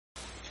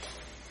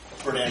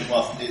Brilliant.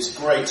 Well, it's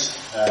great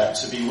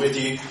to be with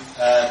you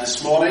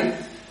this morning.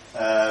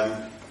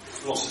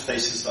 Lots of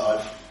faces that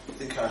I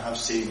think I have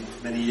seen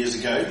many years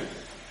ago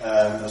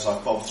as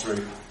I've bobbed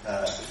through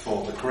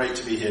before, but great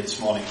to be here this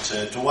morning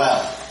to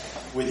dwell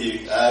with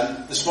you.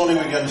 This morning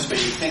we're going to be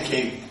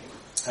thinking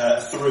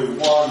through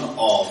one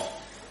of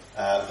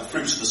the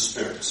fruits of the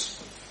Spirit,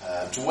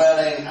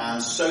 dwelling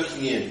and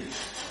soaking in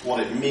what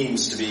it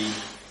means to be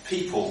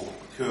people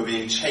who are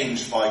being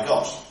changed by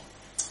God,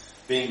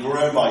 being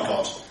grown by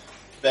God,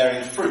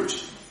 bearing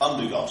fruit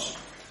under God.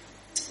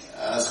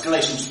 As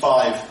Galatians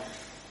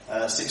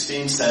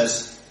 5:16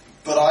 says,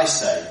 "But I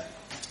say,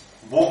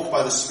 walk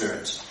by the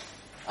Spirit,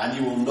 and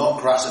you will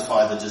not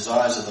gratify the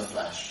desires of the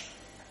flesh.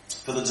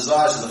 For the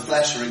desires of the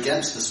flesh are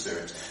against the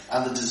Spirit,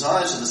 and the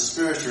desires of the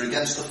Spirit are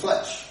against the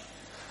flesh.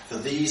 For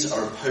these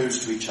are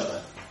opposed to each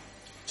other,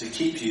 to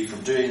keep you from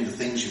doing the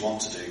things you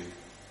want to do.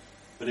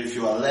 But if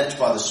you are led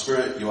by the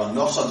Spirit, you are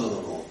not under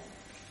the law.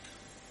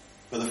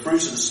 But the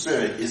fruit of the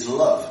Spirit is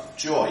love,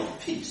 joy,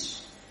 peace,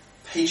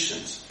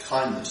 patience,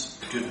 kindness,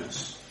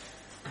 goodness,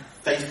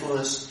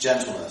 faithfulness,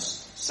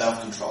 gentleness,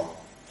 self-control.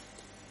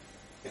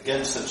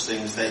 Against such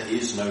things there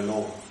is no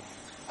law.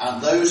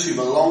 And those who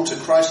belong to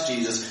Christ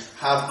Jesus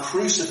have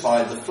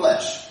crucified the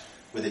flesh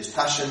with its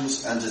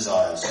passions and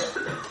desires.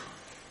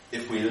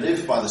 If we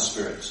live by the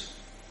Spirit,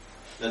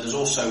 let us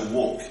also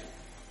walk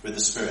with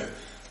the Spirit."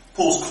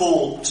 Paul's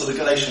call to the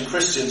Galatian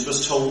Christians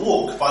was to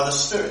walk by the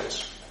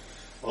Spirit,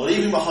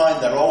 leaving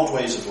behind their old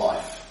ways of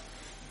life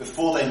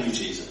before they knew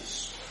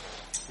Jesus,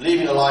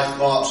 leaving a life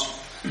marked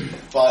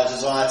by a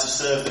desire to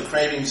serve the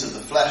cravings of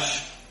the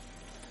flesh,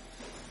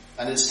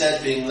 and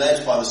instead being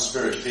led by the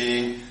Spirit,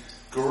 being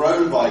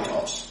grown by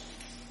God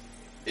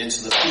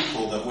into the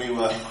people that we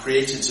were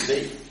created to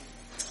be.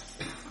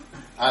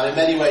 And in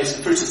many ways,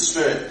 the fruit of the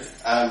Spirit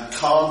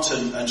can't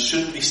and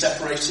shouldn't be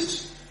separated.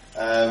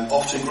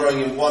 Often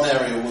growing in one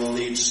area will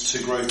lead to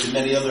growth in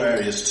many other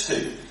areas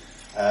too.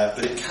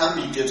 But it can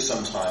be good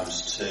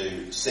sometimes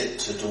to sit,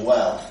 to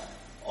dwell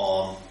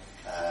on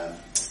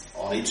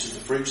each of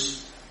the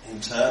fruits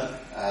in turn,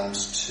 and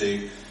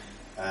to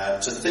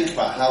think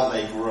about how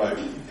they grow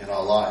in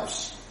our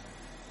lives,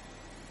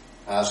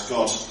 as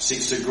God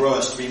seeks to grow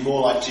us to be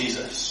more like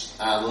Jesus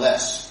and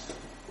less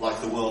like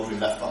the world we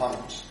left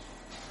behind.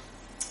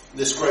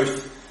 This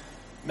growth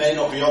may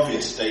not be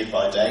obvious day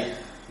by day,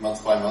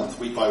 month by month,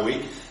 week by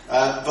week,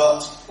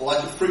 but like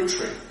a fruit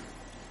tree,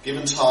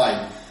 given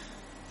time,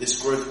 this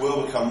growth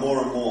will become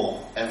more and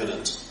more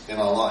evident in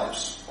our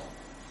lives.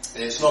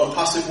 It's not a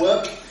passive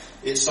work,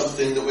 it's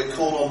something that we're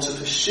called on to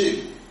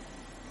pursue,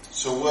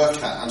 to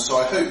work at. And so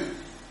I hope,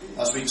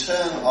 as we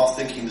turn our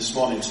thinking this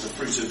morning to the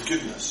fruit of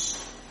goodness,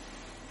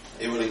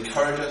 it will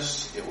encourage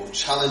us, it will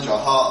challenge our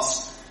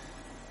hearts,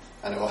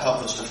 and it will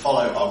help us to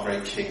follow our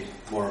great King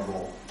more and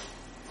more.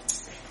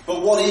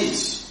 But what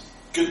is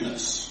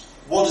goodness?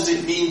 What does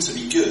it mean to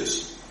be good?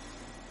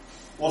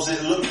 What does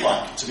it look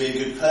like to be a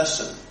good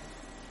person?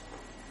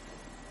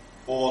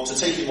 Or to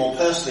take it more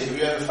personally, have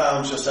you ever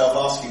found yourself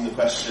asking the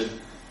question,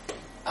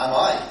 am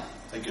I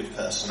a good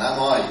person? Am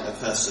I a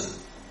person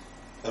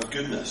of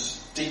goodness?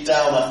 Deep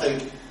down, I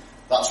think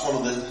that's one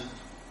of the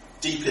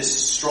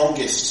deepest,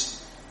 strongest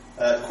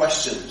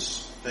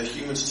questions for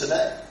humans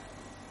today.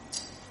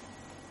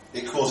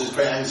 It causes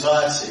great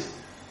anxiety.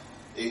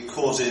 It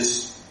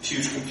causes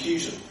huge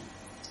confusion.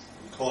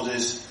 It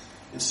causes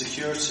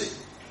insecurity.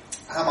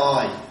 Am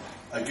I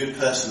a good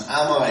person?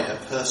 Am I a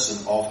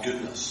person of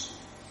goodness?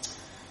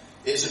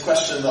 It's a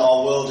question that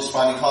our world is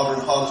finding harder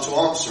and harder to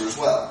answer as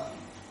well.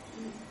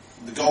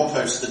 The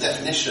goalpost, the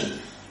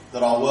definition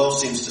that our world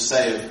seems to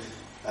say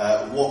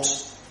of what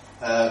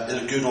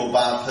a good or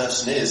bad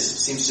person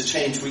is, seems to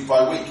change week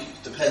by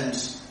week.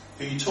 Depends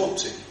who you talk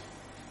to.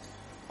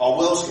 Our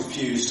world's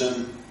confused,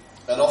 and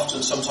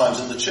often sometimes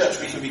in the church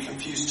we can be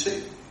confused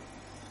too.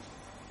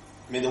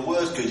 I mean, the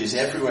word good is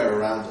everywhere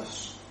around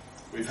us.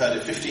 We've heard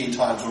it 15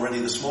 times already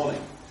this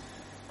morning.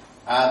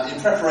 And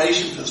in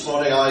preparation for this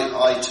morning,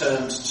 I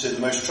turned to the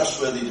most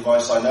trustworthy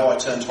device I know. I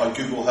turned to my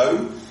Google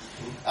Home,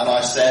 and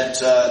I said,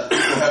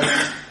 Google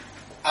Home,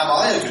 am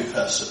I a good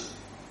person?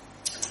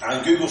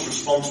 And Google's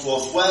response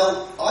was,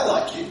 well, I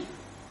like you.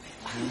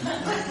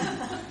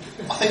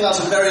 I think that's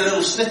a very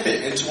little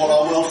snippet into what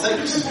our world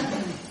thinks.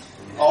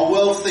 Our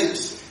world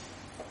thinks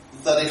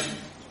that if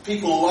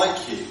people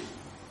like you,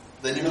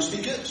 then you must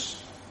be good.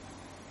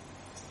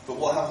 But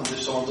what happens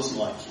if someone doesn't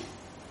like you?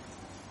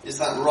 Is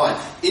that right?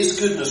 Is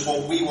goodness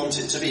what we want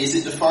it to be? Is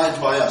it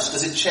defined by us?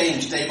 Does it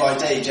change day by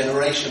day,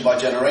 generation by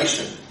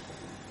generation?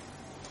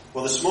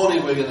 Well, this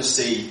morning we're going to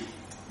see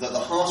that the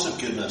heart of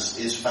goodness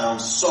is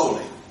found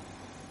solely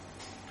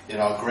in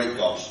our great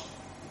God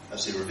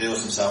as he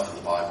reveals himself in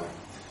the Bible.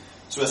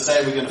 So as I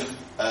say, we're going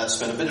to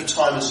spend a bit of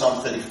time in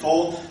Psalm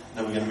 34, and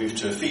then we're going to move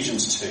to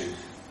Ephesians 2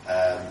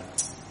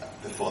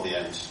 before the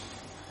end.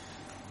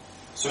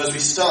 So as we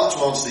start to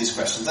answer these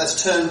questions,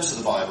 let's turn to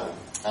the Bible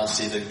and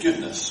see the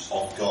goodness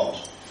of God.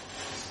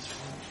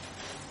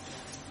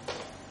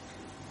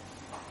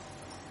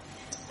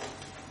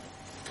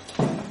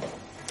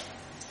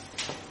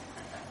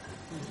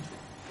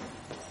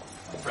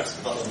 press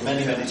the button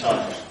many, many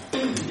times.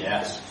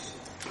 Yes.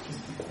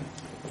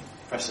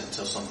 Press it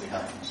until something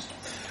happens.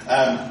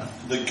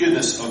 The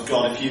goodness of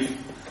God.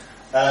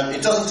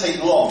 It doesn't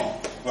take long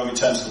when we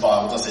turn to the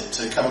Bible, does it,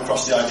 to come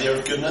across the idea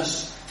of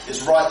goodness?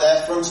 It's right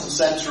there, front and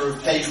centre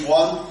of page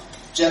 1,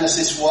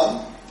 Genesis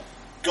 1.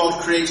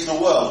 God creates the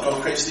world.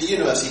 God creates the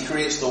universe. He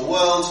creates the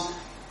world,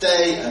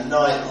 day and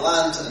night,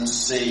 land and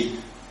sea,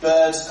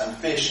 birds and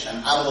fish and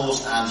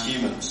animals and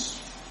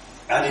humans.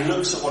 And he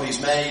looks at what he's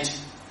made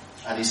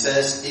and he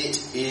says,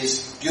 it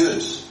is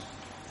good.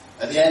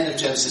 At the end of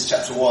Genesis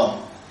chapter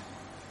 1,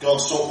 God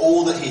saw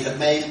all that he had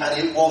made and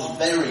it was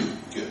very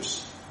good.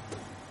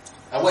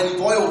 And when you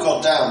boil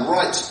God down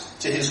right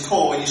to his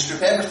core, when you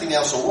strip everything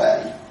else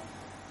away,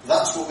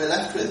 that's what we're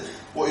left with.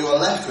 What you are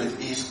left with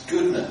is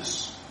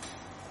goodness.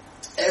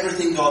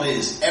 Everything God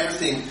is,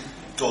 everything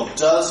God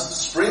does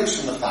springs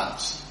from the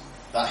fact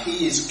that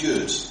he is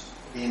good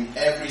in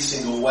every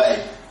single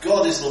way.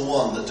 God is the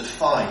one that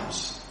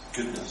defines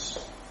goodness.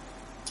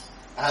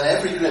 And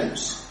every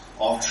glimpse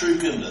of true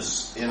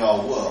goodness in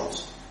our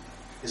world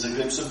is a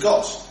glimpse of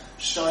God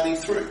shining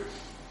through.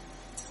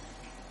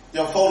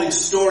 The unfolding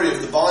story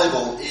of the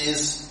Bible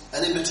is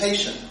an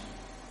invitation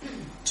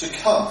to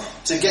come,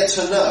 to get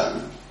to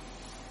know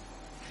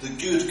the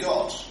good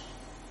God.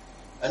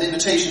 An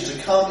invitation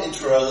to come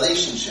into a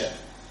relationship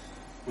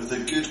with the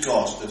good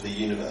God of the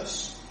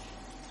universe.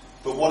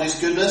 But what is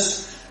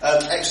goodness?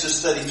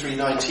 Exodus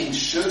 33:19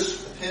 should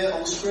appear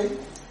on the screen.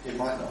 It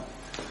might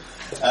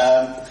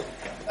not.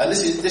 And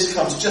this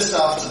comes just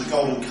after the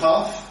golden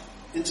calf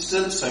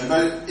incident. So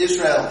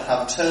Israel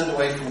have turned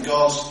away from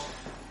God.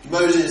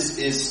 Moses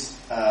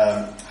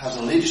has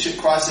a leadership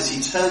crisis.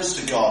 He turns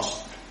to God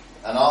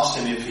and asks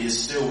him if he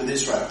is still with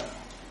Israel.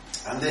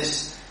 And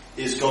this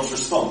is God's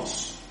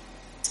response.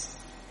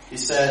 He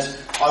said,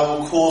 I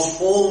will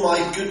cause all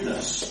my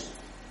goodness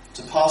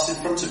to pass in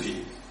front of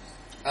you,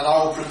 and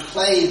I will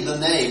proclaim the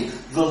name,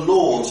 the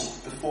Lord,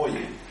 before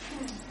you.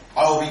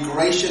 I will be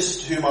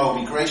gracious to whom I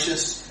will be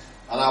gracious,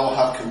 and I will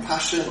have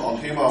compassion on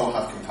whom I will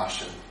have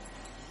compassion.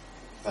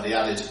 But he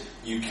added,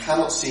 you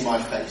cannot see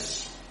my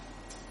face,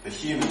 for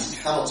humans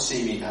cannot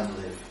see me and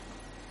live.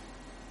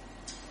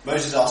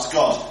 Moses asked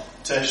God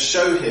to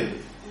show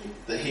him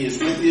that he is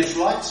with the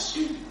Israelites,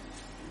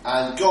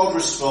 and God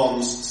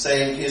responds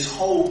saying his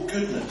whole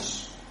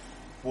goodness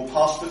will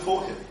pass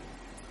before him.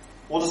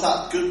 What does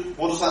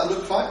that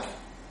look like?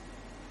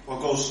 Well,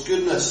 God's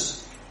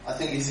goodness, I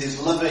think, is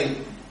his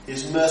loving,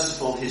 his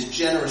merciful, his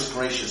generous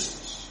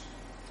graciousness.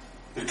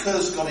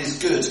 Because God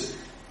is good,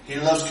 he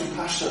loves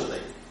compassionately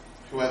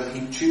whoever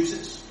he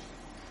chooses.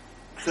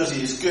 Because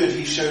he is good,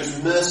 he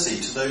shows mercy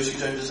to those who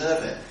don't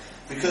deserve it.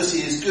 Because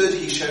he is good,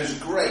 he shows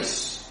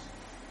grace,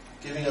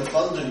 giving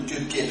abundant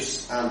good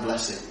gifts and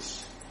blessings.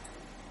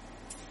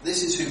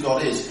 This is who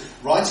God is,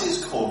 right at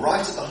his core,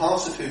 right at the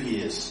heart of who he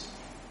is.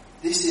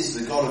 This is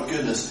the God of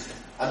goodness.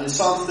 And in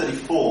Psalm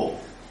 34,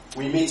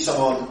 we meet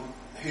someone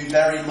who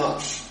very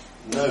much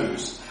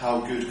knows how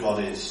good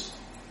God is.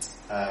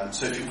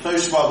 So if you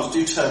close your Bibles,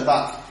 do turn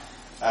back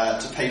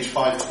to page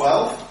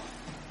 512,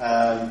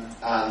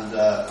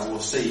 and we'll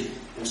see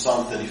in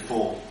Psalm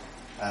 34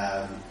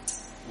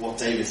 what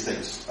David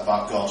thinks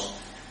about God.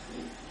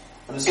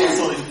 And in Psalm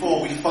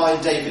 34, we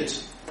find David.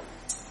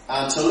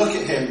 And to look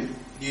at him,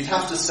 you'd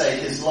have to say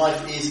his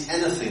life is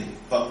anything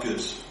but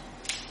good.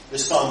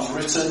 This psalm's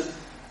written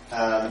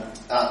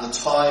at the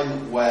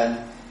time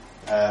when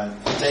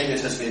David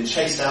has been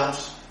chased out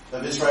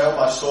of Israel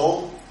by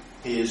Saul.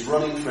 He is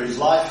running for his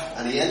life,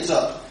 and he ends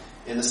up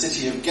in the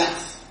city of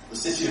Gath, the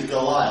city of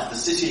Goliath, the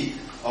city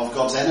of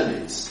God's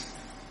enemies.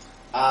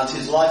 And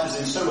his life is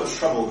in so much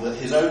trouble that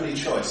his only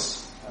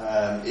choice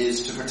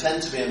is to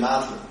pretend to be a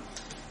madman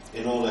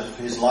in order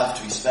for his life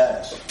to be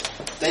spared.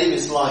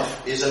 David's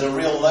life is at a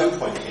real low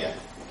point here.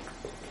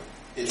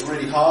 It's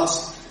really hard.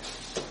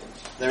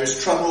 There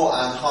is trouble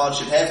and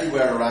hardship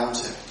everywhere around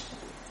him.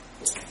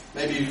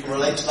 Maybe you can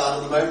relate to that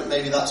at the moment.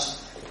 Maybe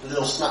that's a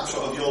little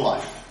snapshot of your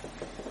life.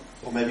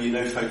 Or maybe you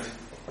know folk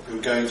who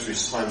are going through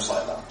times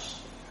like that.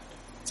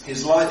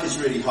 His life is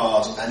really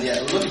hard, and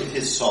yet look at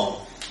his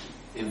song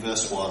in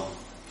verse 1.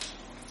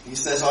 He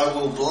says, I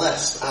will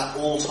bless at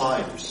all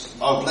times.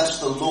 I will bless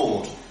the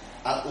Lord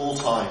at all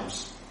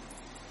times.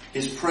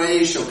 His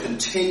praise shall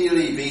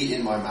continually be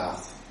in my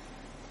mouth.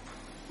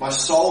 My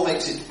soul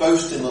makes its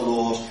boast in the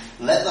Lord.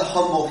 Let the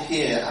humble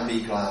hear and be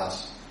glad.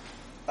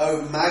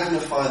 Oh,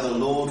 magnify the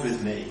Lord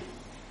with me.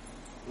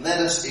 Let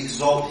us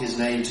exalt his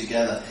name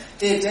together.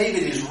 Here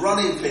David is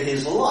running for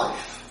his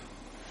life,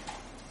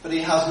 but he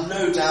has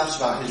no doubt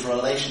about his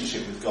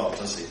relationship with God,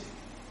 does he?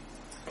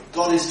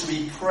 God is to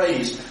be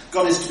praised.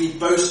 God is to be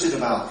boasted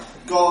about.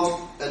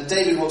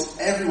 David wants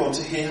everyone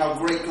to hear how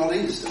great God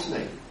is, doesn't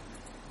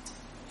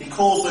he? He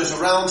calls those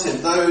around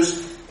him,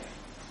 those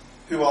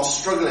who are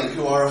struggling,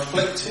 who are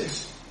afflicted,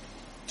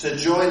 to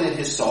join in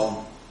his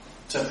song,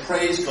 to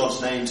praise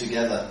God's name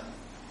together.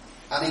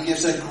 And he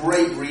gives a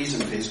great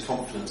reason for his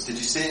confidence. Did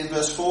you see it in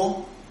verse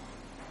 4?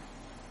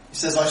 He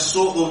says, I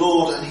sought the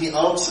Lord and he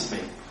answered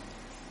me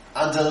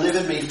and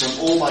delivered me from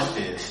all my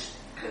fears.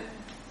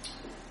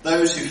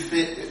 Those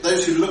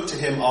who look to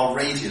him are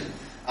radiant,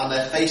 and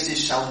their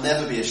faces shall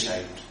never be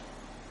ashamed.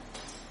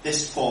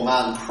 This poor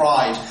man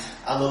cried,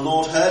 and the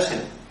Lord heard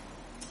him,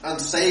 and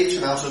saved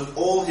him out of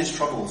all his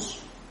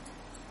troubles.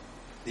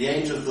 The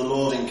angel of the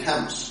Lord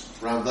encamps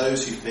round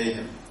those who fear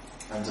him,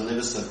 and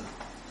delivers them.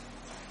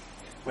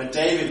 When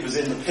David was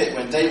in the pit,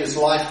 when David's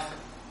life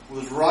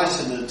was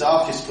right in the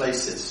darkest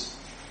places,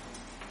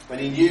 when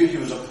he knew he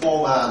was a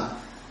poor man,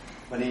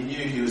 when he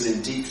knew he was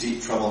in deep,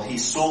 deep trouble, he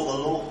sought the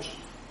Lord.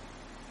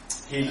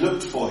 He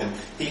looked for him.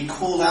 He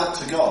called out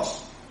to God.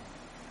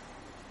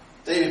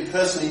 David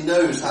personally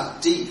knows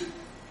that deep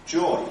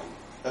joy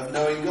of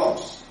knowing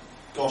God.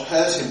 God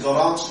heard him.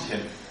 God answered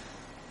him.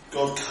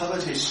 God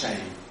covered his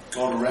shame.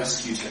 God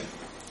rescued him.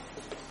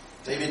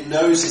 David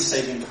knows his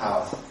saving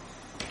power.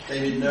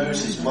 David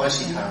knows his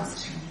mighty hand.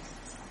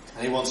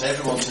 And he wants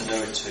everyone to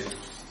know it too.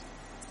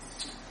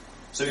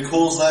 So he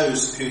calls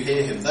those who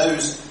hear him,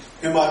 those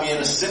who might be in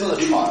a similar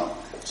trial,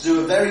 to do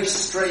a very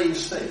strange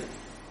thing.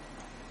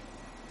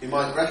 You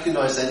might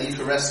recognise their need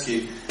for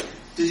rescue.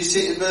 Did you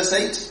see it in verse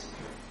 8?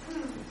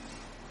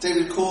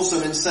 David calls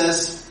them and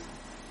says,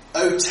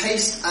 "Oh,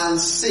 taste and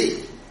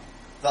see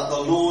that the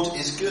Lord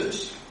is good.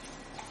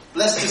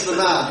 Blessed is the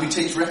man who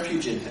takes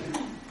refuge in him.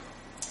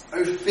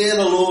 Oh, fear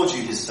the Lord,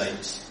 you his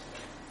saints,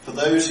 for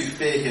those who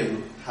fear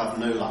him have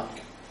no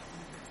lack."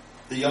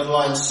 The young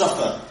lions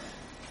suffer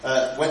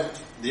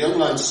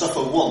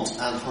want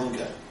and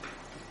hunger,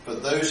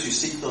 but those who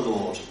seek the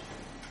Lord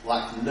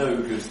lack no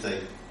good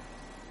thing.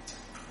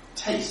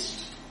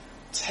 Taste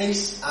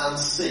and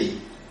see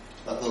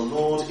that the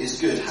Lord is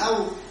good.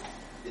 How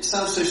it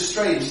sounds so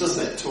strange,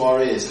 doesn't it, to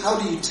our ears? How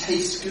do you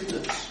taste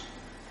goodness?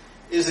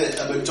 Is it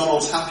a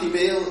McDonald's Happy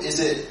Meal? Is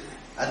it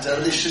a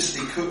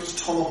deliciously cooked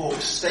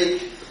tomahawk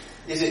steak?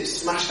 Is it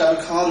smashed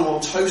avocado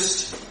on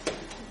toast?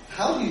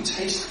 How do you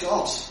taste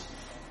God?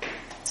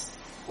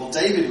 Well,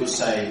 David would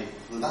say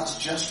that that's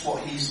just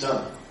what he's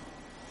done.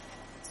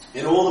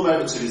 In all the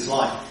moments of his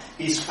life,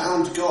 he's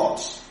found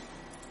God.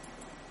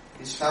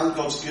 He's found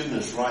God's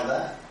goodness right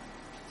there.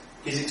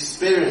 He's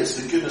experienced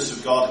the goodness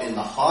of God in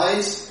the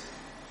highs,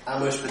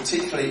 and most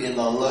particularly in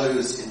the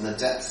lows, in the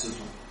depths of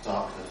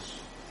darkness.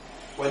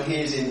 When he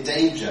is in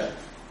danger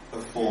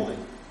of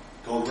falling,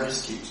 God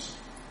rescues.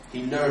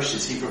 He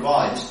nourishes, he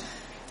provides.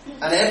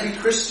 And every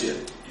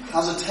Christian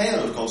has a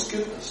tale of God's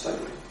goodness, don't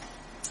we?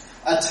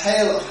 A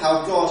tale of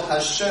how God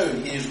has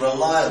shown he is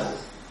reliable,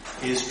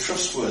 he is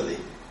trustworthy,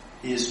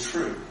 he is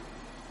true.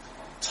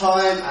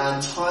 Time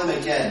and time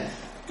again,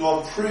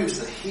 God proves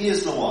that he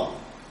is the one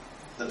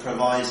that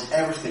provides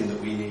everything that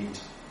we need.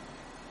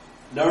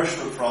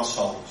 Nourishment for our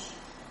souls,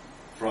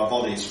 for our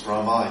bodies, for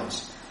our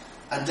minds.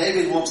 And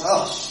David wants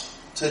us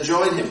to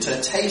join him,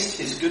 to taste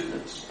his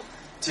goodness,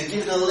 to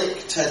give it a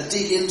lick, to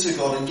dig into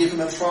God and give him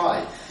a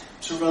try,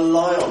 to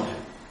rely on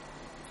him,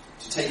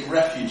 to take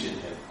refuge in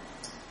him,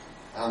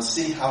 and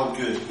see how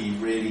good he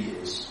really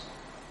is.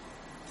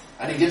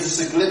 And he gives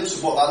us a glimpse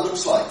of what that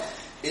looks like.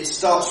 It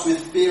starts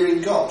with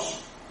fearing God.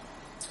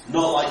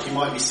 Not like you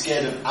might be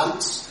scared of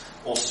ants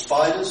or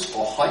spiders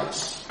or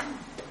heights,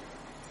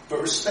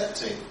 but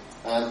respecting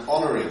and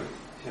honouring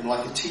him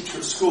like a teacher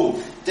at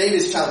school.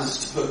 David's challenge is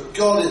to put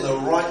God in the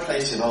right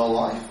place in our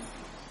life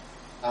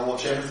and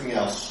watch everything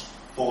else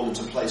fall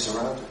into place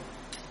around it.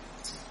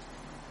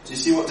 Do you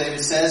see what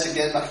David says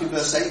again back in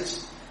verse 8?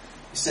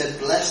 He said,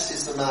 "Blessed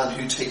is the man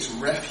who takes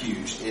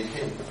refuge in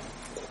him.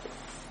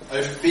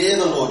 Oh, fear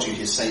the Lord, you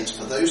his saints,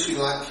 for those who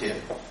lack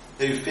him,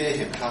 who fear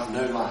him, have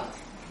no lack."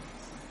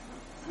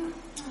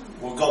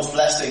 Well, God's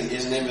blessing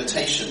is an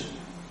invitation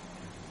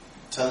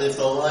to live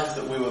the life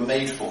that we were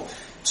made for,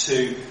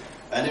 to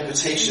an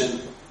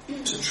invitation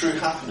to true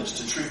happiness,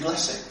 to true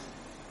blessing.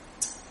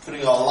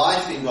 Putting our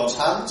life in God's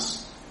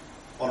hands,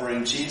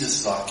 honouring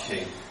Jesus as our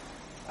King.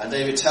 And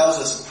David tells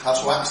us how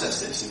to access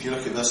this. If you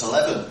look at verse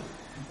 11,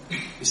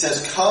 he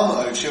says, "Come,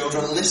 O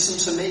children, listen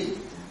to me.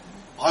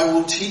 I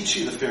will teach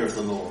you the fear of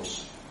the Lord.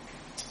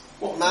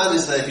 What man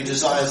is there who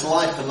desires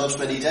life and loves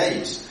many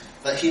days,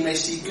 that he may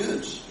see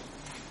good?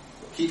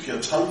 Keep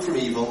your tongue from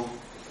evil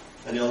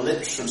and your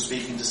lips from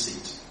speaking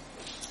deceit.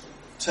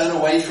 Turn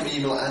away from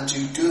evil and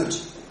do good.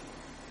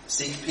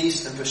 Seek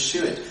peace and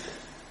pursue it."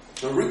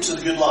 The root to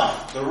the good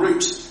life, the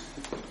root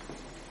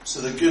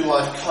to the good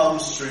life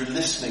comes through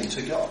listening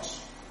to God,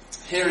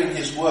 hearing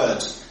his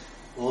words,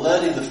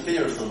 learning the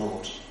fear of the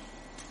Lord.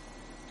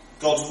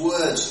 God's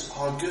words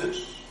are good.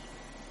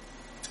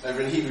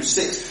 Over in Hebrews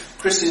 6,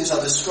 Christians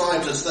are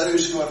described as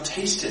those who have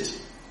tasted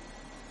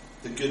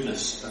the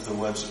goodness of the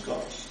words of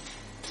God.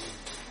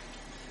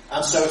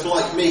 And so if,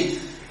 like me,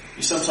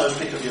 you sometimes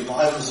pick up your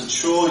Bible as a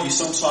chore, you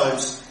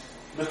sometimes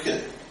look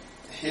at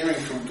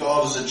hearing from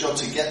God as a job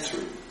to get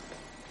through,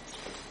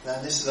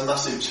 then this is a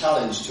massive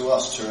challenge to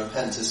us to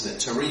repent, isn't it?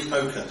 To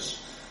refocus,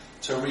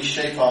 to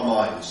reshape our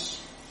minds.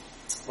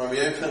 When we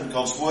open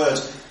God's Word,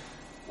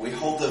 we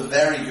hold the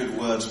very good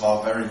words of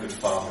our very good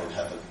Father in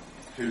heaven,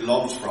 who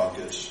longs for our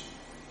good.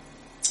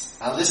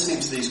 And listening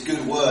to these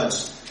good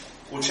words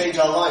will change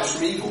our lives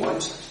from evil,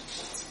 won't it?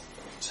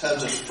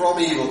 Turns us from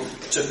evil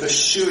to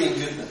pursuing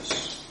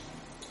goodness.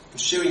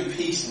 pursuing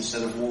peace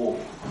instead of war.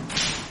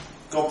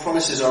 God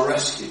promises a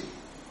rescue,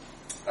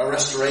 a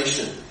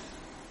restoration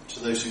to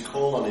those who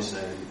call on his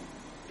name.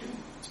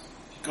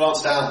 If you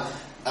glance down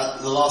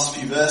at the last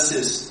few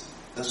verses,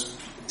 as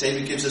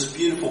David gives us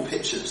beautiful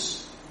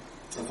pictures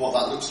of what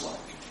that looks like.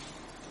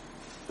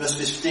 Verse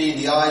 15,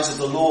 the eyes of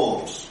the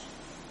Lord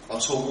are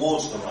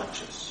towards the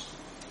righteous,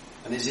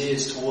 and his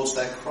ears towards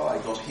their cry.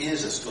 God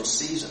hears us, God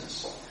sees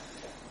us.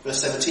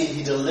 Verse 17,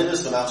 he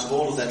delivers them out of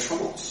all of their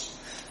troubles.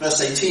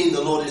 Verse 18,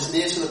 the Lord is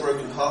near to the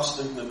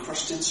brokenhearted and the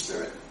crushed in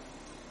spirit.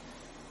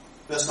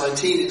 Verse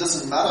 19, it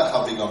doesn't matter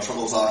how big our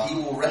troubles are, he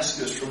will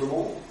rescue us from them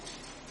all.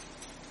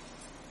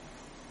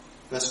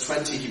 Verse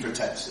 20, he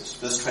protects us.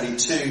 Verse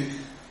 22,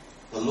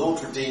 the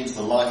Lord redeems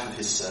the life of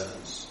his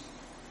servants.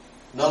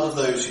 None of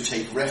those who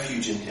take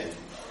refuge in him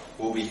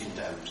will be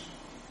condemned.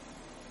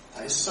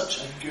 That is such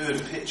a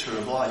good picture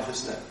of life,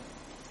 isn't it?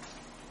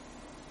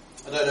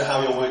 I don't know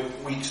how your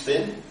week's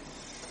been,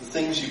 the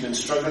things you've been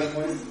struggling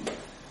with,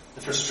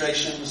 the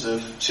frustrations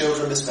of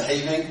children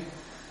misbehaving,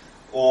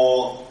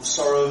 or the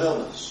sorrow of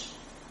illness,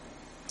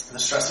 the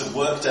stress of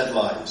work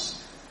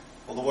deadlines,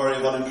 or the worry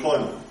of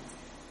unemployment,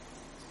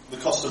 the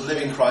cost of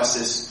living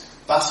crisis,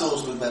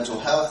 battles with mental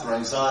health or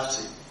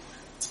anxiety,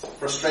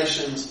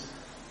 frustrations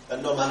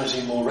at not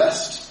managing more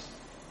rest,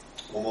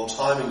 or more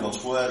time in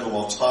God's Word, or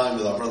more time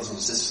with our brothers and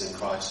sisters in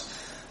Christ.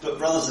 But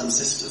brothers and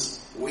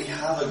sisters, we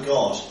have a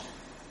God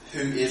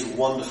who is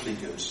wonderfully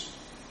good.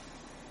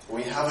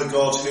 We have a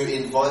God who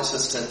invites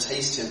us to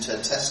taste him,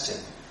 to test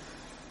him,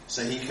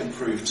 so he can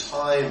prove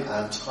time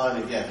and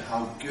time again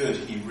how good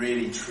he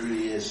really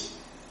truly is.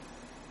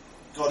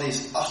 God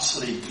is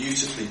utterly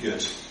beautifully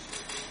good,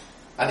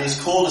 and he's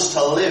called us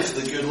to live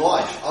the good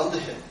life under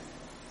him.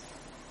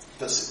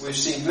 But we've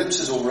seen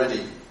glimpses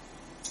already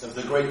of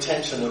the great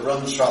tension that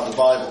runs throughout the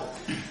Bible.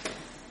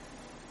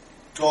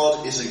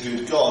 God is a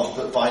good God,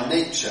 but by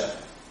nature,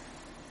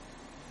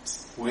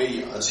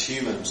 we as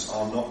humans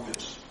are not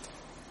good.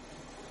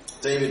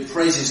 David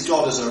praises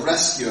God as a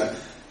rescuer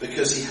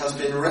because he has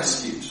been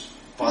rescued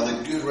by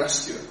the good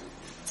rescuer,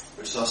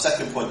 which is our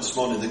second point this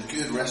morning, the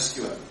good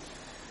rescuer.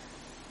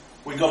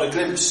 We got a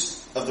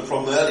glimpse of the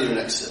problem earlier in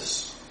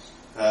Exodus,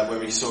 when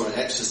we saw in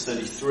Exodus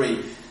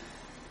 33.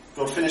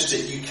 God finished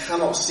it, you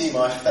cannot see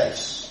my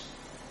face.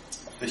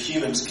 The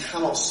humans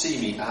cannot see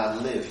me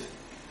and live.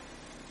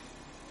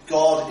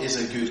 God is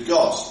a good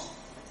God,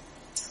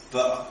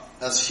 but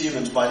as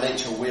humans by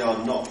nature we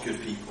are not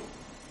good people.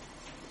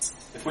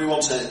 If we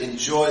want to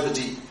enjoy the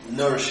deep,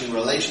 nourishing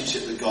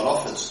relationship that God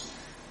offers,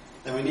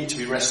 then we need to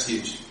be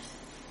rescued.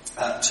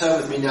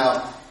 Turn with me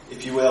now,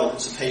 if you will,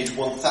 to page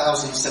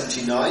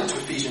 1079, to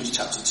Ephesians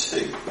chapter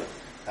 2.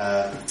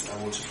 And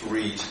we'll just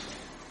read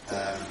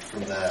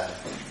from there.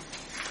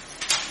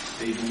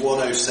 Page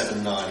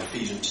 1079,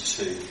 Ephesians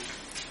 2.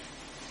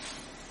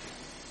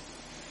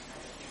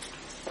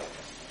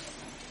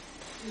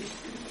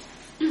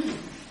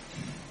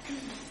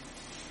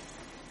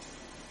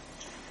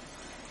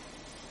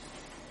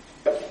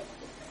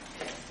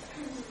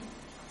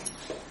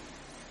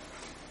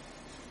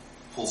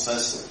 Paul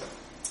says,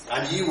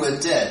 and you were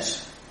dead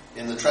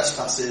in the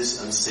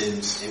trespasses and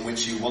sins in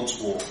which you once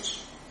walked,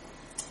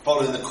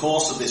 following the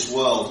course of this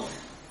world,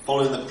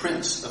 following the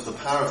prince of the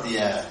power of the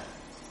air,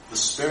 the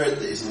spirit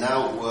that is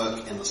now at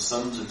work in the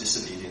sons of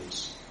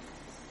disobedience,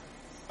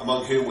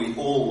 among whom we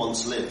all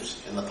once lived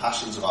in the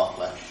passions of our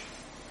flesh,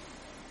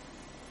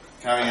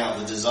 carrying out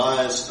the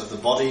desires of the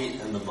body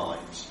and the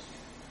mind,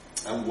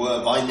 and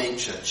were by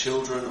nature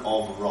children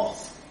of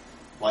wrath,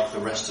 like the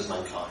rest of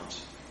mankind.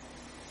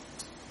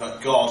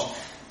 But God,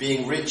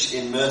 being rich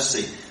in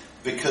mercy,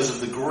 because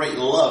of the great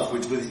love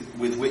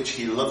with which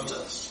he loved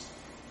us,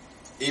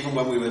 even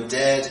when we were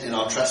dead in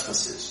our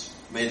trespasses,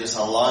 made us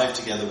alive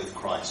together with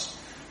Christ.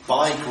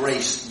 By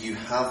grace you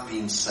have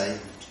been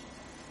saved,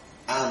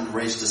 and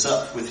raised us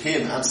up with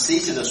him, and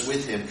seated us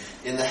with him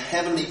in the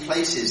heavenly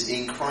places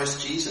in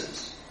Christ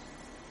Jesus,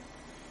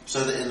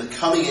 so that in the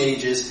coming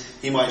ages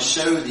he might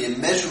show the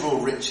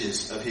immeasurable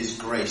riches of his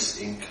grace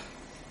in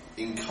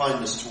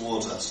kindness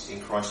towards us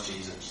in Christ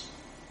Jesus.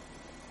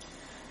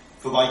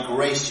 For by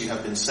grace you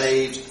have been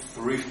saved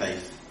through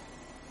faith.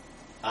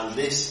 And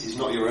this is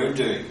not your own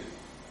doing.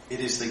 It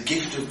is the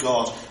gift of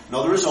God,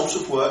 not the result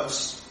of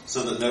works,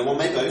 so that no one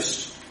may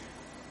boast.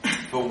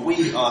 For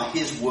we are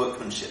his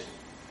workmanship,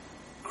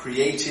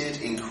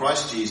 created in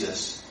Christ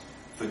Jesus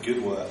for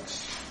good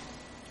works,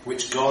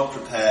 which God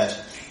prepared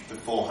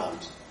beforehand,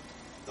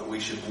 that we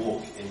should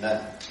walk in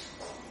them.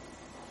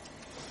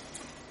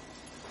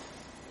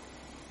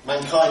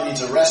 Mankind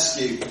needs a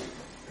rescue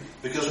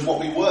because of what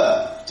we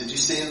were. Did you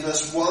see in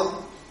verse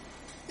 1?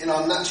 In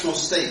our natural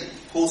state,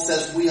 Paul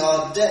says we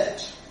are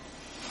dead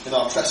in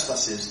our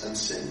trespasses and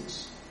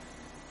sins.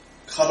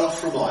 Cut off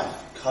from life,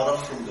 cut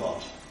off from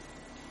God.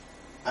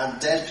 And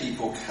dead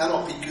people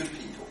cannot be good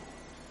people.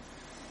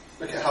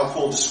 Look at how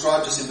Paul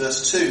described us in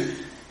verse 2.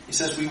 He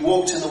says we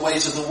walked in the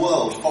ways of the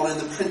world, following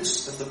the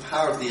prince of the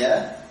power of the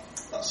air,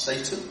 that's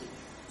Satan,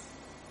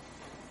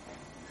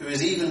 who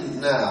is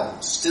even now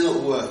still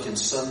at work in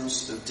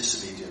sons of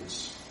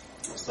disobedience.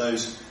 That's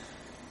those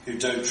who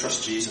don't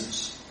trust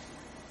Jesus,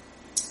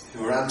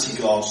 who are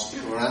anti-God,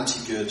 who are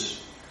anti-good,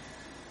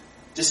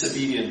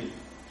 disobedient,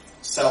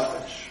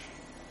 selfish,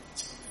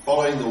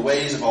 following the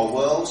ways of our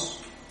world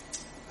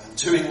and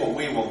doing what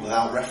we want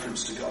without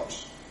reference to God.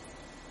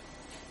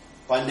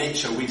 By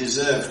nature, we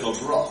deserve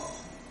God's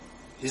wrath,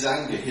 his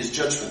anger, his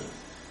judgment.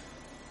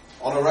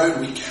 On our own,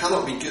 we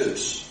cannot be good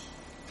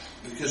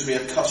because we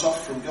are cut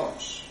off from God.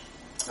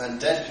 And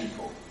dead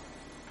people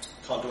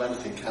can't do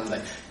anything, can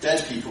they?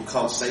 Dead people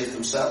can't save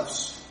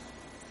themselves.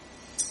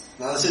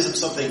 Now, this isn't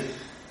something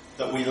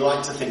that we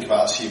like to think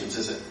about as humans,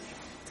 is it?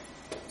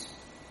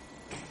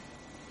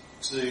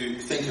 To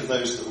think of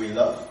those that we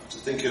love, to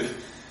think of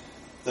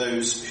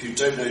those who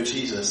don't know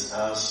Jesus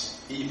as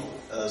evil,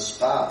 as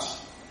bad.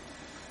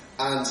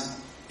 And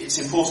it's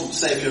important to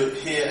say, if you're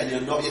here and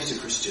you're not yet a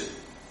Christian,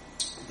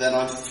 then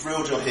I'm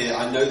thrilled you're here.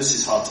 I know this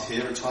is hard to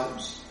hear at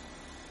times,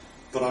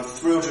 but I'm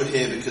thrilled you're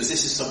here because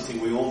this is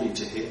something we all need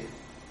to hear.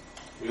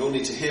 We all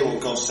need to hear what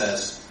God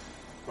says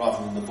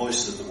rather than the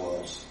voices of the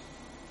world.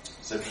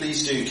 So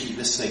please do keep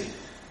listening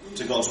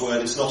to God's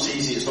word. It's not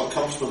easy, it's not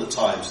comfortable at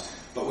times,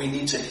 but we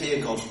need to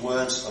hear God's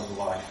words of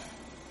life.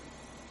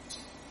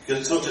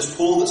 Because it's not just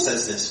Paul that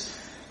says this.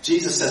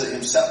 Jesus says it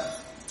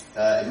himself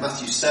in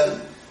Matthew 7,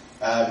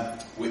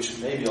 which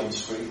may be on the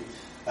screen,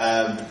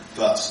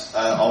 but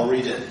I'll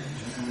read it.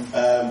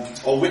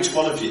 Or which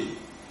one of you,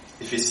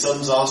 if his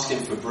sons ask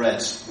him for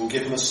bread, will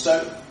give him a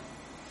stone?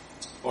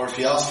 Or if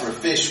he asks for a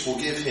fish, will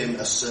give him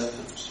a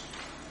serpent?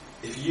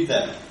 If you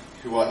then,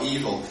 who are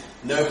evil,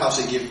 know how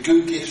to give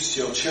good gifts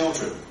to your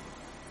children,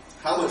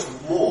 how much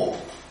more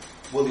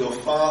will your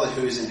Father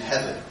who is in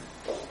heaven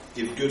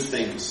give good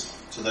things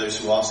to those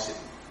who ask him?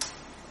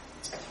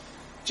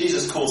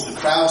 Jesus calls the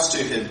crowds to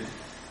him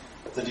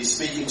that he's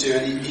speaking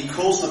to, and he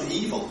calls them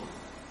evil.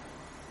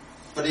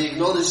 But he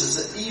acknowledges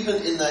that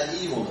even in their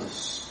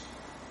evilness,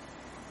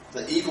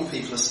 that evil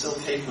people are still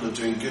capable of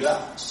doing good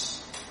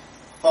acts.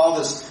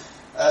 Fathers,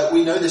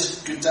 we know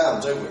this good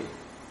down, don't we?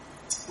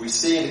 We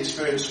see and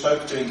experience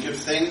folk doing good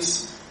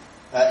things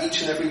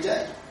each and every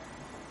day.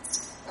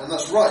 And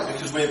that's right,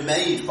 because we're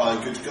made by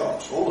a good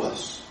God, all of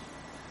us.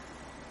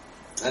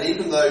 And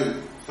even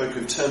though folk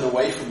have turned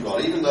away from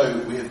God, even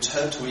though we have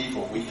turned to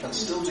evil, we can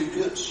still do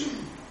good.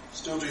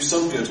 Still do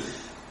some good.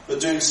 But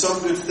doing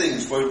some good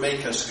things won't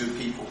make us good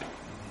people.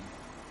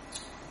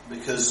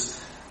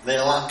 Because they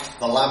lack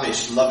the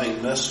lavish,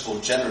 loving, merciful,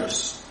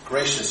 generous,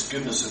 gracious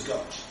goodness of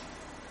God.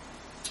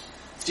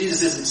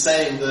 Jesus isn't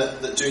saying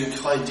that doing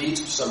kind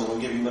deeds for someone or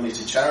giving money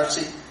to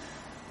charity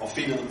or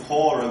feeding the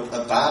poor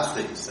are bad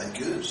things. They're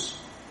good.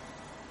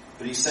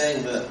 But he's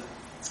saying that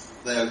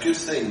they are good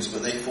things,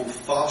 but they fall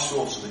far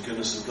short of the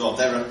goodness of God.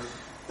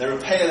 They're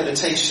a pale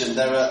imitation.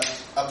 They're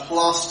a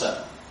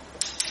plaster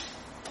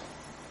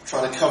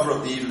trying to cover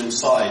up the evil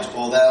inside.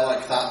 Or they're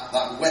like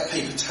that wet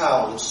paper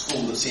towel at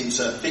school that seems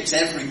to fix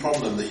every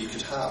problem that you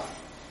could have.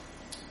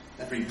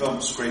 Every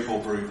bump, scrape or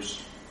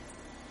bruise.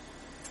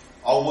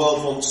 Our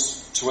world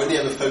wants to only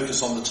ever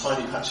focus on the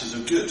tiny patches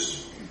of good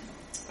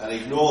and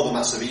ignore the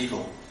massive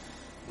evil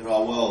in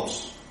our world.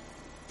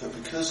 But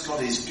because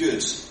God is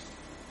good,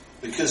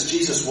 because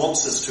Jesus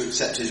wants us to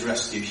accept his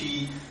rescue,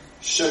 he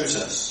shows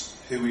us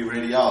who we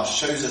really are,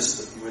 shows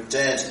us that we're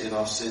dead in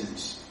our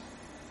sins.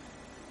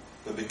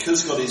 But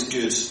because God is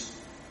good,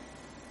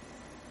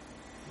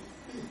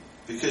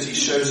 because he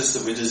shows us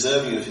that we're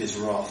deserving of his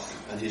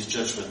wrath and his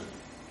judgment.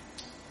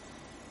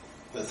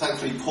 But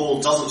thankfully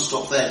Paul doesn't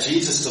stop there.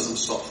 Jesus doesn't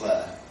stop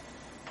there.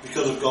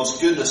 Because of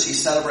God's goodness, he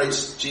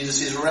celebrates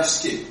Jesus'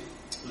 rescue.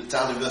 Look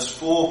down in verse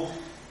 4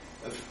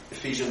 of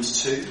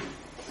Ephesians 2.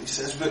 He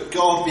says, but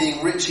God,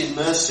 being rich in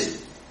mercy,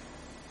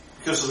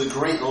 because of the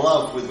great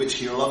love with which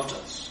he loved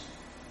us,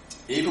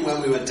 even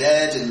when we were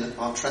dead in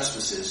our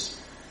trespasses,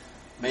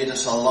 made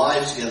us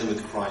alive together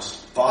with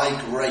Christ.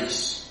 By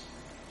grace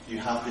you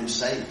have been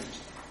saved.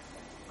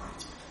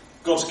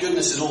 God's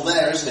goodness is all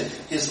there, isn't it?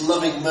 His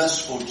loving,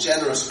 merciful,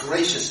 generous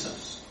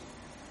graciousness.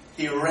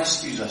 He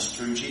rescues us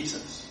through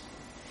Jesus.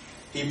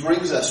 He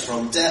brings us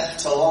from death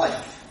to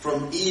life,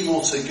 from evil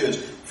to good,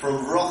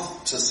 from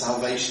wrath to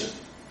salvation.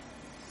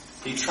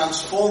 He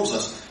transforms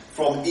us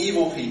from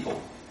evil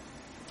people,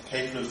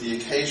 capable of the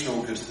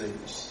occasional good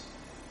things,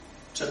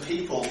 to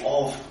people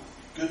of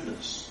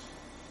goodness.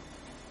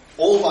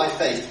 All by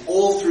faith,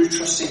 all through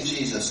trusting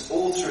Jesus,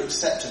 all through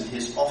accepting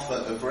his offer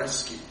of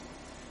rescue.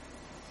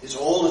 It's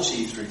all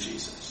achieved through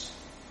Jesus.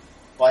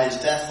 By his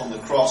death on the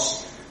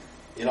cross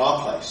in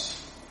our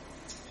place,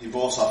 he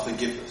bought our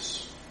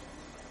forgiveness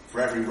for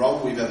every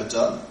wrong we've ever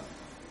done,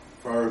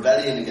 for our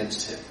rebellion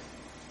against him.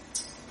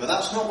 But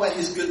that's not where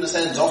his goodness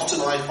ends. Often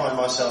I find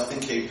myself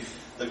thinking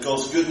that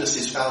God's goodness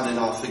is found in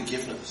our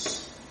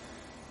forgiveness.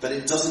 But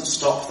it doesn't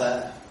stop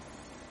there.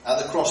 At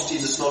the cross,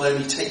 Jesus not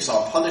only takes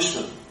our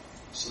punishment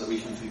so that we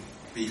can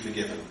be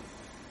forgiven,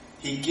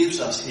 he gives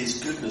us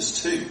his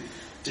goodness too.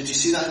 Did you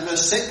see that in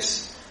verse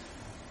 6?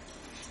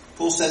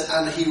 Paul says,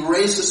 and he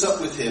raised us up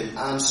with him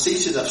and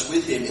seated us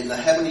with him in the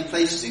heavenly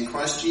places in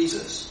Christ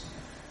Jesus,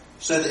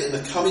 so that in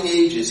the coming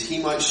ages he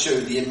might show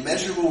the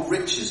immeasurable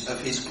riches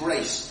of his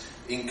grace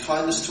in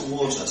kindness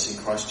towards us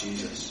in Christ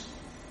Jesus.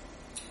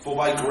 For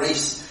by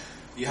grace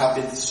you have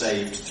been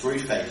saved through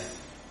faith.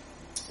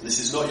 This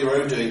is not your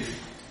own doing,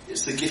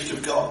 it's the gift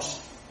of God,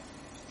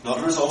 not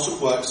a result of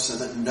works, so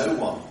that no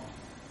one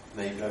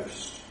may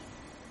boast.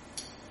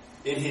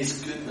 In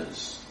his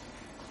goodness,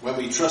 when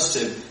we trust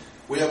him,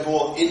 we are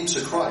brought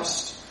into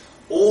Christ.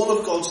 All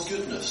of God's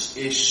goodness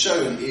is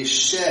shown, is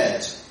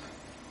shared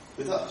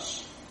with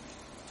us.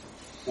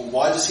 Well,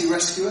 why does he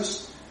rescue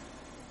us?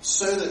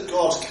 So that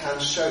God can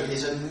show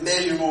his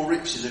immeasurable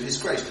riches of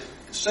his grace.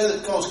 So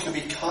that God can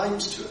be kind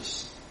to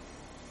us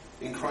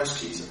in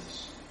Christ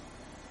Jesus.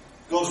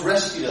 God's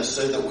rescued us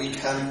so that we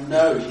can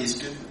know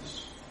his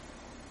goodness.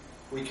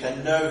 We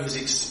can know his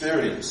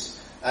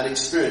experience and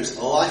experience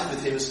life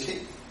with him as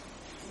King.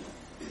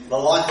 The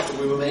life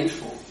that we were made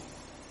for.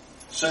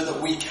 So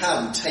that we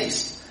can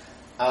taste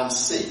and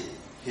see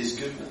his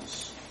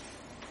goodness.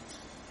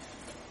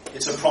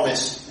 It's a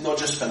promise not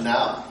just for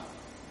now,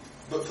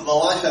 but for the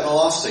life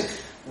everlasting.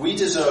 We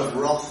deserve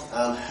wrath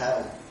and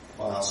hell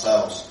by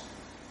ourselves.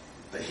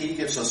 But he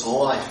gives us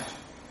life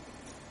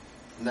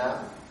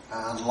now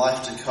and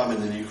life to come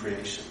in the new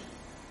creation.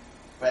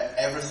 Where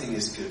everything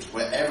is good,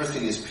 where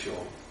everything is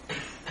pure.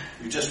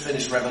 We've just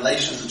finished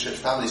Revelations and church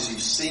families, so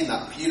you've seen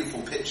that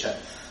beautiful picture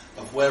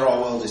of where our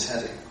world is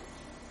heading.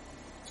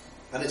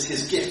 And it's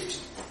his gift,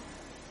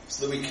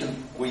 so that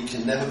we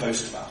can never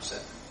boast about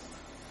it.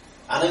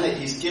 And in it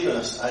he's given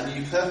us a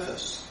new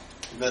purpose.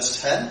 In verse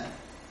 10,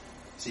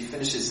 as he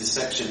finishes this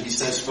section, he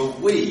says, "For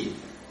we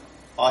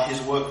are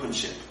his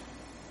workmanship,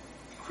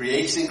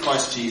 created in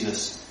Christ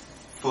Jesus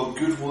for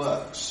good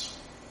works,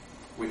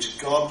 which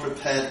God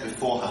prepared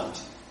beforehand,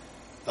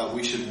 that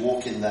we should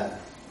walk in them."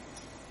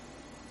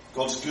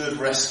 God's good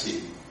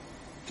rescue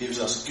gives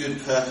us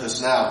good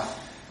purpose now.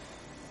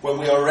 When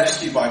we are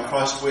rescued by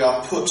Christ, we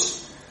are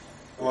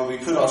when we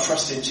put our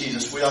trust in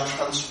Jesus, we are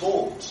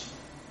transformed.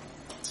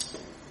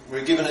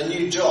 We're given a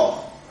new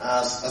job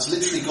as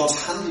literally God's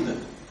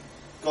handyman,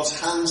 God's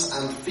hands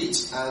and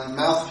feet and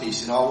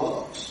mouthpiece in our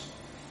world.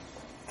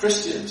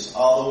 Christians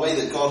are the way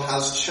that God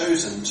has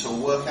chosen to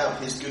work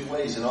out his good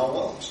ways in our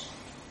world.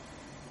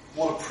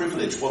 What a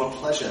privilege, what a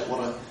pleasure,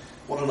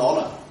 what an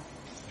honour.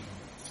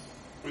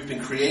 We've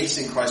been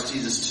created in Christ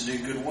Jesus to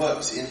do good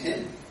works in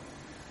him.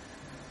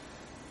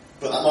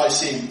 But that might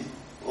seem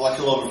like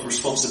a lot of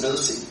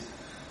responsibility.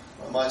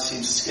 That might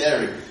seem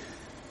scary.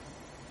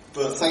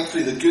 But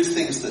thankfully the good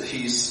thing is that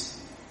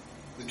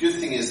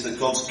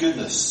God's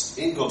goodness,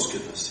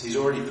 he's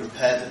already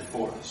prepared them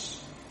for us.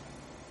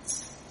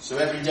 So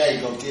every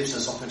day God gives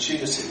us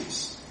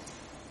opportunities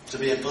to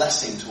be a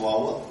blessing to our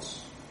world,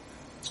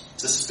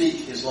 to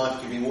speak his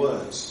life-giving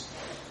words,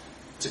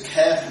 to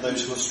care for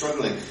those who are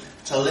struggling,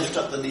 to lift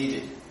up the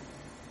needy,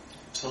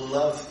 to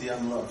love the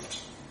unloved.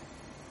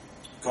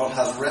 God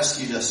has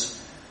rescued us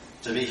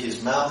to be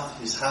his mouth,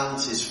 his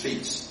hands, his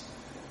feet,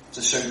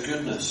 to show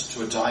goodness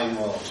to a dying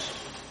world.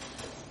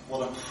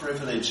 What a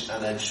privilege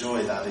and a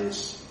joy that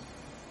is.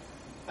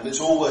 And it's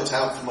all worked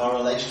out from our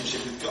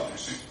relationship with God.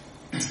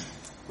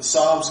 The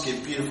Psalms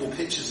give beautiful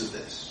pictures of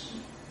this.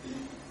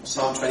 In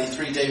Psalm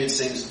 23, David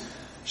sings,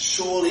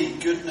 "Surely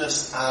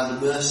goodness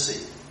and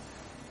mercy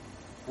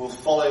will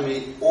follow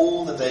me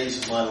all the days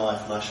of my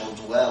life, and I shall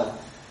dwell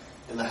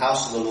in the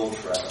house of the Lord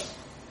forever."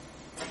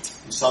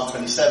 In Psalm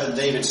 27,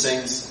 David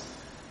sings,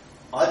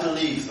 "I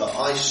believe that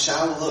I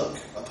shall look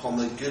upon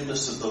the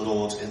goodness of the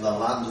Lord in the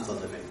land of the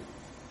living."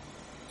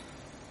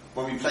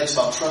 When we place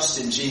our trust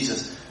in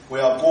Jesus, we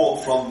are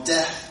brought from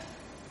death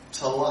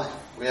to life.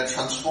 We are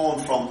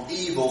transformed from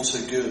evil to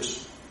good.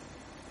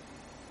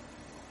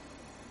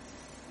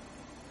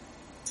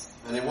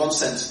 And in one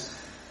sense,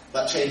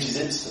 that change is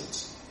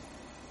instant.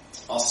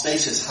 Our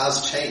status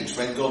has changed.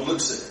 When God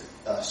looks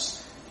at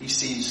us, he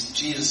sees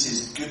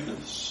Jesus'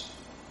 goodness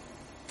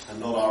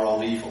and not our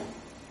own evil.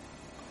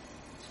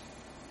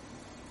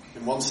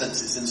 In one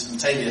sense, it's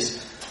instantaneous.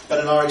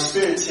 But in our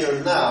experience here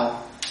and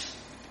now,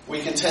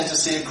 we can tend to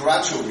see a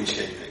gradual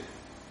reshaping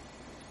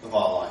of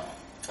our life.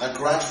 A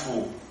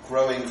gradual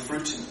growing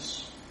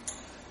fruitiness.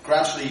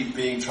 Gradually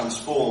being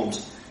transformed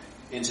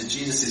into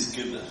Jesus'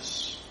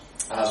 goodness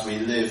as we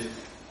live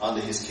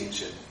under his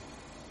kingship.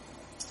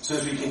 So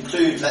as we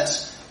conclude,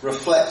 let's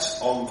reflect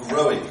on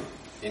growing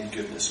in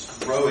goodness.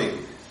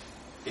 Growing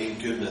in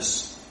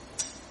goodness.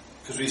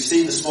 Because we've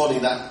seen this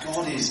morning that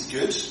God is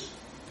good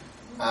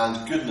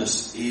and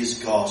goodness is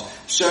God.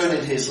 Shown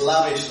in his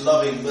lavish,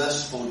 loving,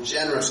 merciful,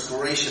 generous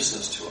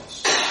graciousness to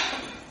us.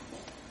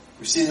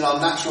 We've seen in our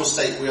natural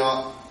state we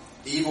are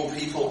evil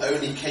people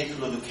only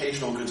capable of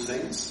occasional good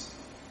things.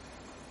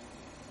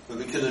 But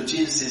because of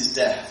Jesus'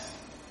 death,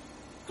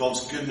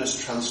 God's goodness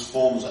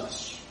transforms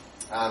us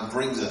and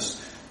brings us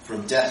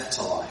from death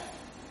to life.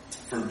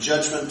 From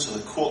judgment to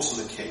the courts of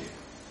the King,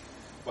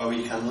 where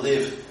we can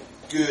live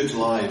good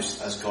lives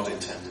as God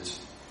intended.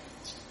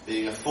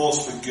 Being a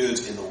force for good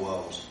in the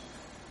world.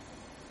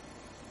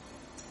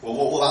 Well,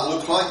 what will that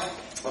look like?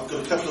 I've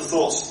got a couple of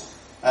thoughts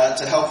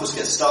to help us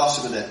get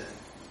started with it.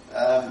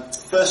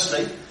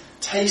 Firstly,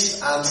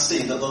 taste and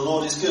see that the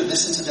Lord is good.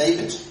 Listen to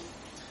David.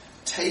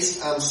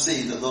 Taste and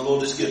see that the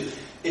Lord is good.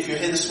 If you're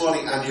here this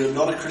morning and you're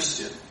not a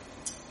Christian,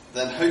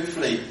 then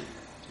hopefully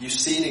you've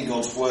seen in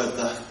God's word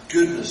the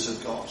goodness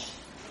of God.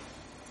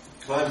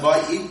 Can I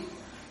invite you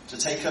to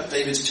take up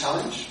David's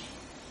challenge?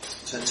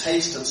 To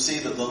taste and see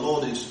that the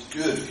Lord is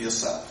good for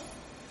yourself.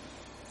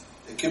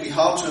 It can be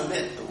hard to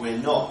admit that we're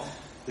not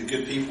the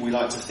good people we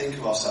like to think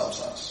of ourselves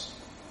as.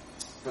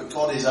 But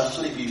God is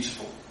utterly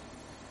beautiful.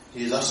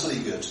 He is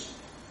utterly good.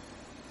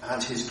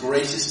 And his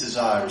greatest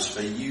desire is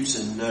for you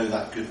to know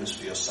that goodness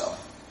for yourself.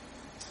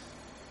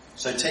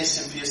 So taste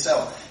him for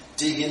yourself.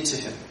 Dig into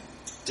him.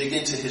 Dig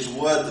into his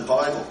word, the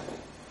Bible.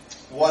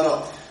 Why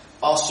not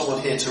ask someone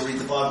here to read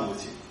the Bible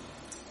with you?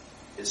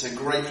 It's a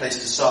great place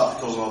to start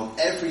because on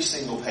every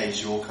single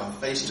page you will come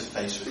face to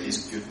face with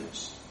his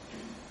goodness.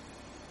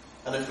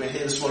 And if we're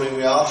here this morning,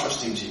 we are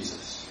trusting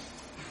Jesus.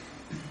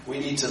 We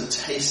need to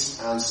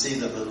taste and see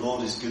that the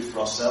Lord is good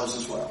for ourselves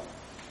as well.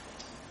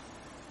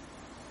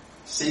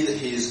 See that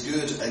he is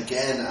good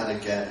again and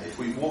again. If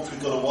we've walked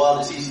with God a while,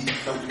 it's easy to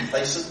become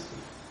complacent.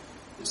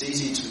 It's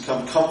easy to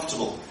become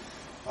comfortable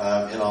in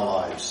our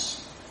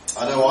lives.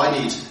 I know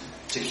I need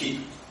to keep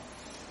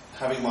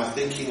having my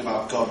thinking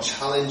about God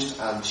challenged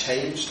and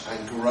changed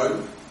and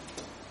grow,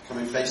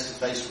 coming face to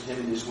face with him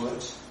in his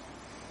words.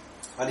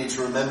 I need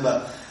to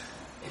remember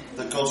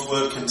that God's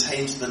word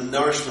contains the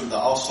nourishment that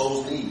our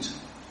souls need.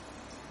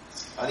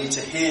 I need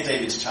to hear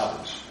David's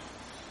challenge,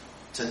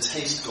 to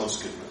taste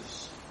God's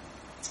goodness,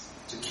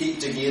 to keep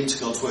digging into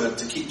God's word,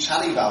 to keep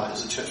chatting about it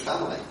as a church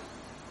family.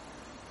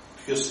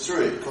 Because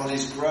through it, God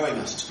is growing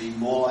us to be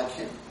more like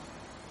him.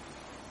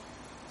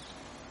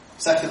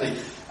 Secondly,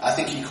 I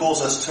think he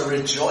calls us to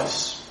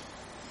rejoice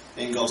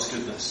in God's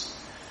goodness.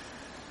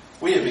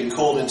 We have been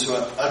called into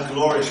a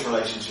glorious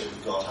relationship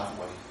with God, haven't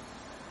we?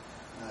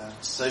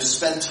 So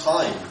spend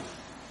time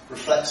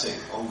reflecting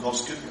on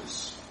God's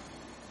goodness.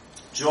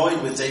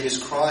 Join with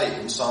David's cry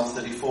in Psalm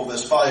 34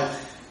 verse 5,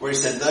 where he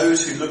said,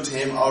 "Those who look to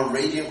him are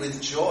radiant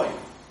with joy.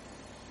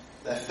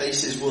 Their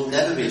faces will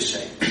never be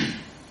ashamed."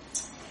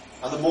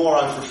 And the more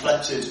I've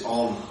reflected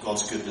on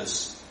God's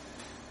goodness,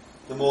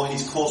 the more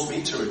he's caused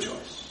me to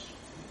rejoice.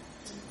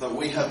 That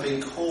we have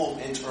been called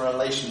into a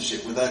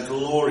relationship with a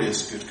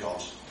glorious good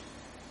God.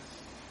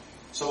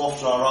 So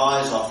often our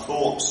eyes, our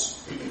thoughts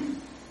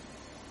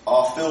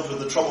are filled with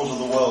the troubles of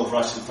the world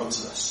right in front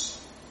of us.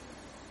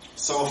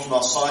 So often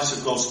our sight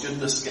of God's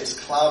goodness gets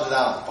clouded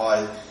out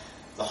by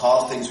the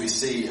hard things we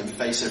see and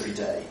face every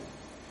day.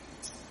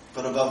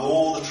 But above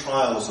all the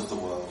trials of the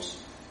world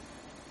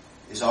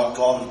is our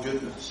God of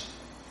goodness,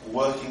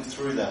 working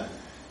through them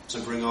to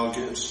bring our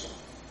good.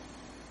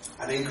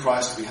 And in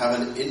Christ we have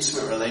an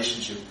intimate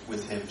relationship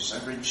with him, so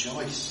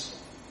rejoice.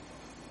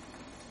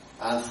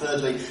 And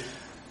thirdly,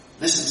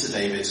 listen to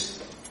David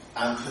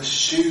and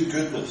pursue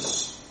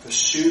goodness.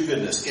 Pursue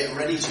goodness. Get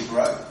ready to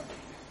grow.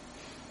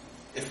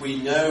 If we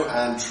know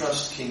and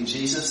trust King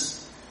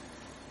Jesus,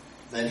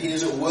 then he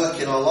is at work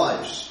in our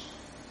lives,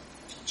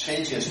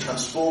 changing us,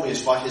 transforming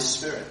us by his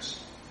Spirit.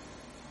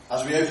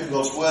 As we open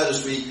God's word,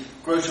 as we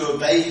grow to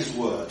obey his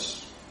word,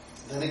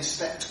 then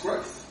expect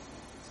growth.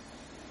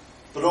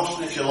 But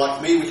often, if you're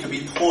like me, we can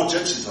be poor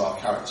judges of our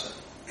character.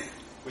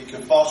 We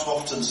can far too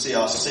often see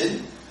our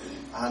sin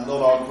and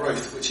not our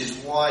growth, which is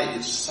why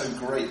it's so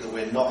great that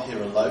we're not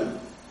here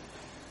alone.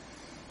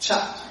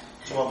 Chat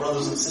to our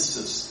brothers and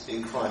sisters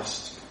in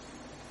Christ.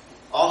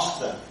 Ask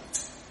them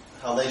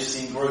how they've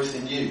seen growth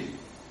in you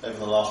over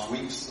the last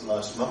weeks, the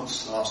last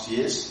months, the last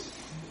years.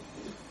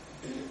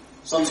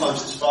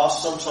 Sometimes it's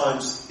fast,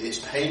 sometimes it's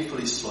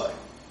painfully slow.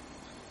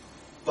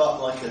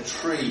 But like a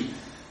tree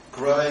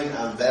growing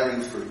and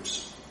bearing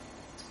fruit,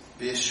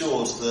 be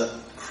assured that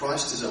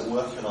Christ is at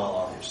work in our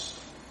lives.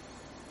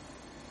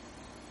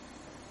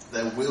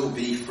 There will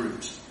be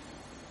fruit.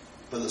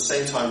 But at the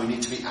same time, we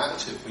need to be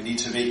active. We need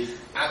to be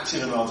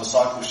active in our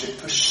discipleship,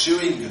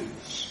 pursuing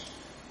goodness,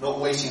 not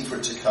waiting for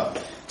it to come,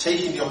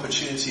 taking the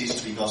opportunities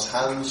to be God's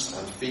hands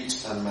and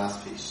feet and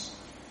mouthpiece.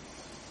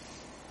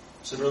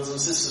 So brothers and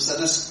sisters,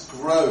 let us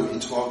grow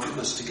into our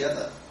goodness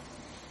together.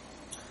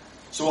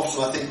 So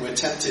often I think we're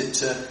tempted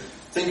to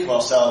think of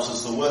ourselves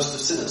as the worst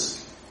of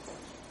sinners.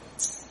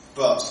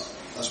 But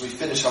as we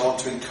finish, I want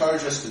to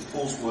encourage us with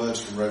Paul's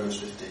words from Romans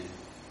 15.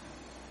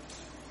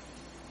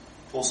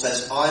 Paul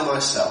says, "I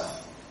myself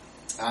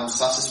am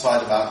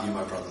satisfied about you,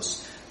 my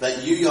brothers,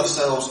 that you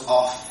yourselves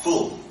are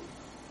full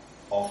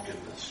of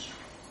goodness,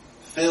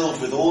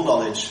 filled with all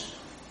knowledge,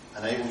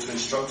 and able to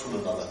instruct one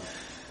another."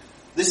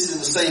 This is in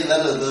the same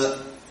letter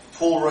that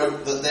Paul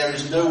wrote that there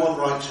is no one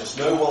righteous,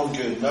 no one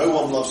good, no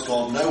one loves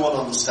God, no one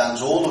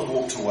understands, all have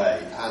walked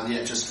away. And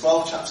yet just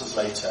 12 chapters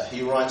later,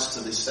 he writes to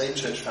this same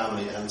church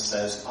family and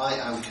says, "I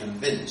am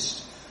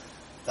convinced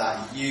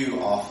that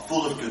you are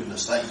full of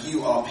goodness, that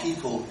you are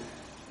people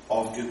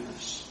of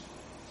goodness."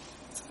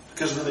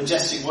 Because of the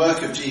majestic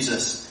work of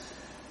Jesus,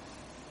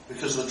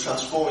 because of the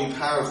transforming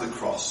power of the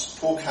cross,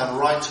 Paul can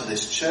write to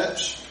this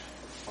church,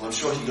 and I'm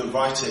sure he could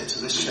write it to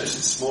this church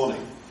this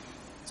morning,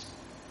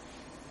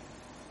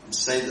 and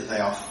say that they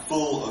are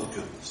full of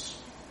goodness.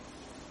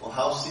 Well,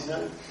 how does he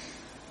know?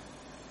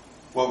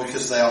 Well,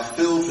 because they are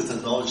filled with the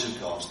knowledge of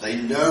God.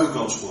 They know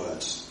God's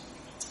words.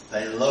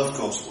 They love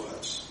God's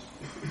words.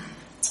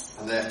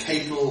 And they are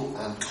capable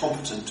and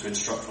competent to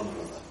instruct one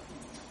another.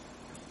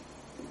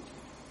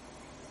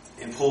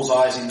 In Paul's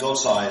eyes, in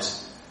God's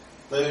eyes,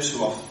 those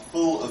who are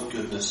full of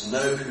goodness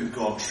know who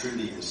God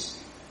truly is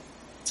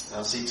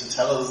and seek to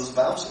tell others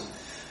about him,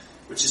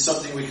 which is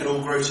something we can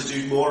all grow to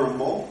do more and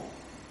more.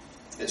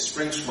 It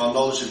springs from our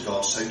knowledge of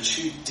God, so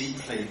chew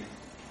deeply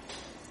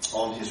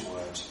on his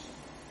word.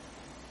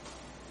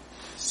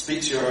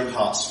 Speak to your own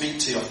heart, speak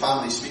to your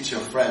family, speak to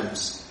your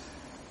friends,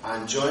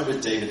 and join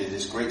with David in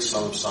his great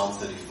song of Psalm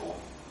 34.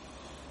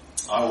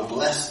 I will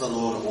bless the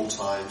Lord at all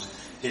times.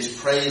 His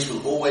praise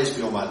will always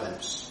be on my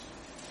lips.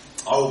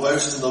 I will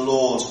boast in the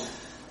Lord.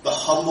 The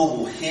humble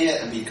will hear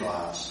and be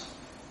glad.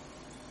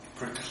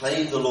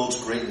 Proclaim the Lord's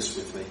greatness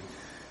with me.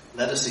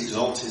 Let us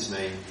exalt his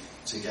name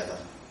together.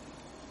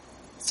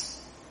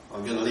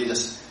 I'm going to lead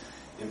us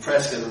in prayer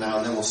together now,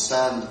 and then we'll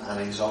stand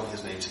and exalt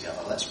his name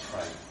together. Let's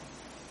pray.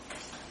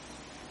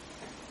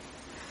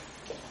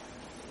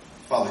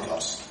 Father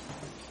God,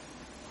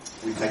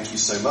 we thank you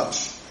so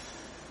much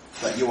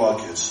that you are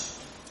good.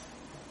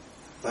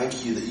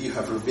 Thank you that you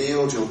have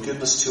revealed your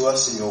goodness to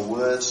us in your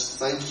words.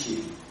 Thank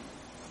you,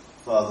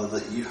 Father,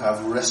 that you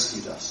have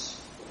rescued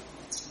us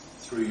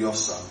through your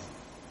Son.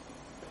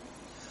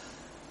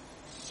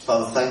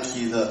 Father, thank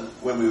you that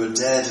when we were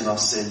dead in our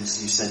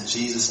sins, you sent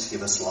Jesus to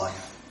give us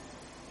life.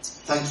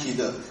 Thank you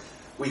that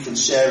we can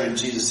share in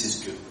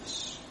Jesus'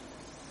 goodness,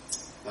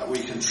 that we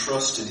can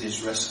trust in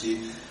his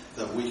rescue,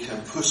 that we can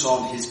put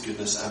on his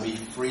goodness and be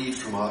freed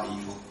from our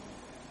evil.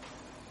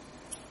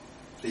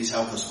 Please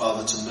help us,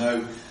 Father, to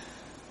know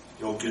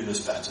your goodness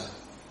better.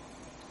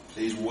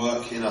 Please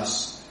work in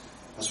us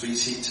as we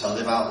seek to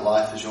live out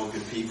life as your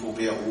good people.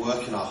 Be at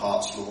work in our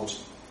hearts, Lord.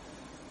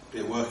 Be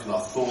at work in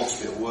our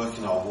thoughts, be at work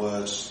in our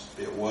words,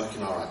 be at work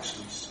in our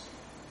actions.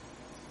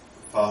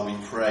 Father, we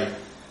pray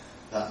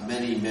that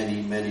many,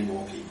 many, many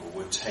more people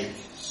would take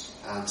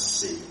and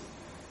see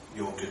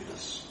your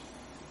goodness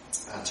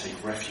and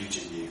take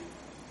refuge in you.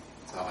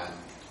 Amen.